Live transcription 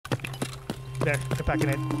There, get back in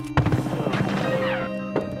it.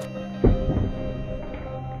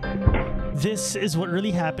 This is what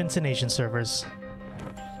really happens in Asian servers.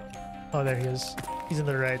 Oh, there he is. He's on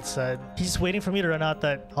the right side. He's waiting for me to run out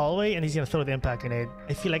that hallway, and he's gonna throw the impact grenade.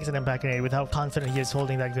 I feel like it's an impact grenade with how confident he is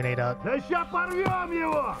holding that grenade out. There,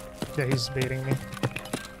 he's baiting me.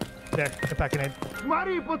 There, impact grenade. У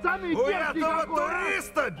этого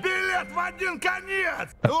туриста билет в один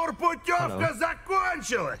конец! Турпутевка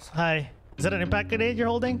закончилась! Hi. Is that an impact grenade you're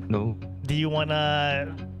holding? No. Do you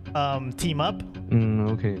wanna team up?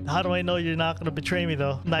 Okay. How do I know you're not gonna betray me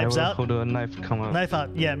though? Knives out? Hold a knife, come out. Knife out.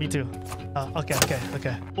 Yeah, me too. Okay.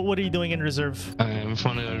 What are you doing in reserve? I'm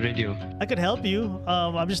from the radio. I could help you.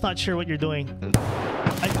 I'm just not sure what you're doing.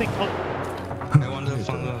 I think. Oh, I want to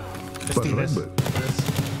find the let's do this.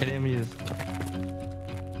 enemies.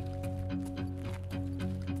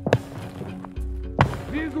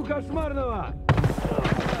 Вижу кошмарного!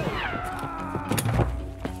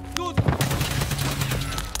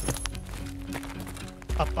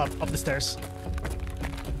 Up the stairs.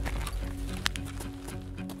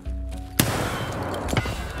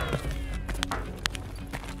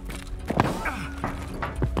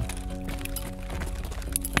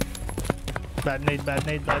 Bad nade.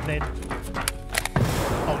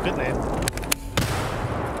 Oh, good nade.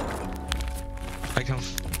 I can.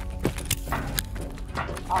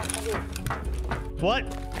 What?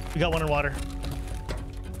 We got one in water.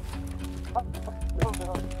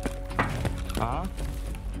 Huh?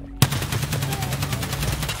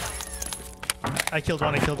 I killed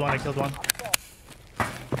one.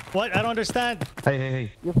 What? I don't understand.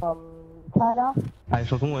 Hey. You from China? 哎，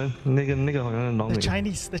说中文，那个好像是老 The 美。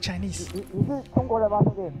 Chinese. 你是中国人吗，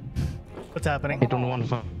兄弟？ What's happening? I don't want to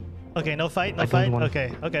fight. Okay, no fight. I don't want-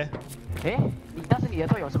 Okay. 那是你的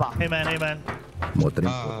队友是吧？ Hey man. Смотрим,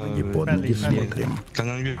 не подруги смотрим. 刚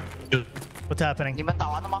刚越 What's happening? 你们打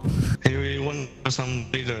完了吗？ everyone some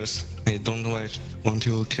leaders. They don't want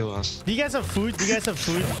to kill us. Do you guys have food?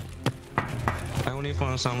 I only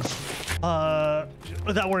found some.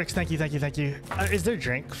 That works. Thank you. Is there a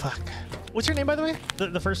drink? Fuck. What's your name, by the way?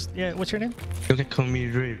 The first. Yeah. What's your name? You can call me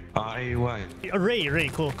Ray. R-A-Y. Ray.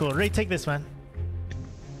 Cool. Ray, take this, man.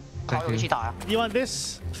 好友一起打呀！ You want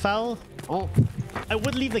this? Foul? 哦， I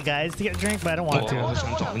would leave the guys to get a drink, but I don't want 我 to.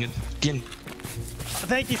 想找那个店。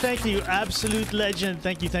 Thank you. Absolute legend.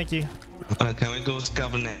 Thank you. Can we go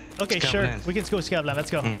Scotland? Okay, sure. Scotland. We can go Scabland. Let's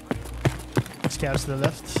go. Scabs to the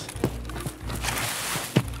left.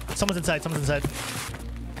 Someone's inside.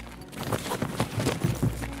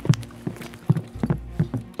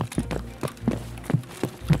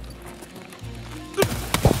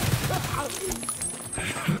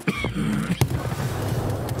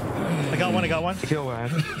 I got one. Kill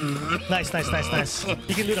one. Nice.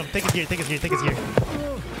 You can loot him. Take his gear.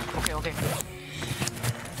 OK。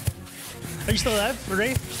 Are you still alive,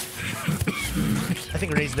 Ray? I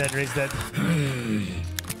think Ray's dead.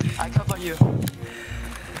 I cover you。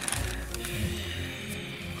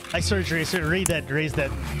 I searched Ray. Ray's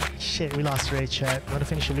dead. Shit, we lost Ray, chat. Want to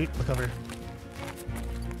finish your loot? Look over.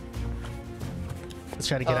 Let's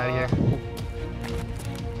try to get out of here.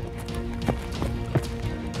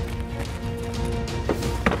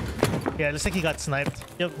 Yeah, looks like he got sniped.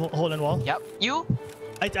 Yep, hole in wall. Yep. You?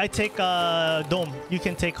 I take dome. You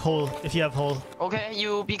can take hole if you have hole. OK,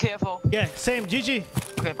 you be careful. Yeah, same. GG.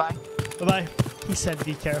 OK, bye. Bye-bye. He said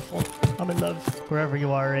be careful. I'm in love. Wherever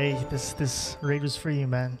you are, Ray, this raid was for you,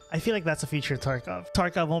 man. I feel like that's a feature of Tarkov.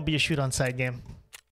 Tarkov won't be a shoot-on-side game.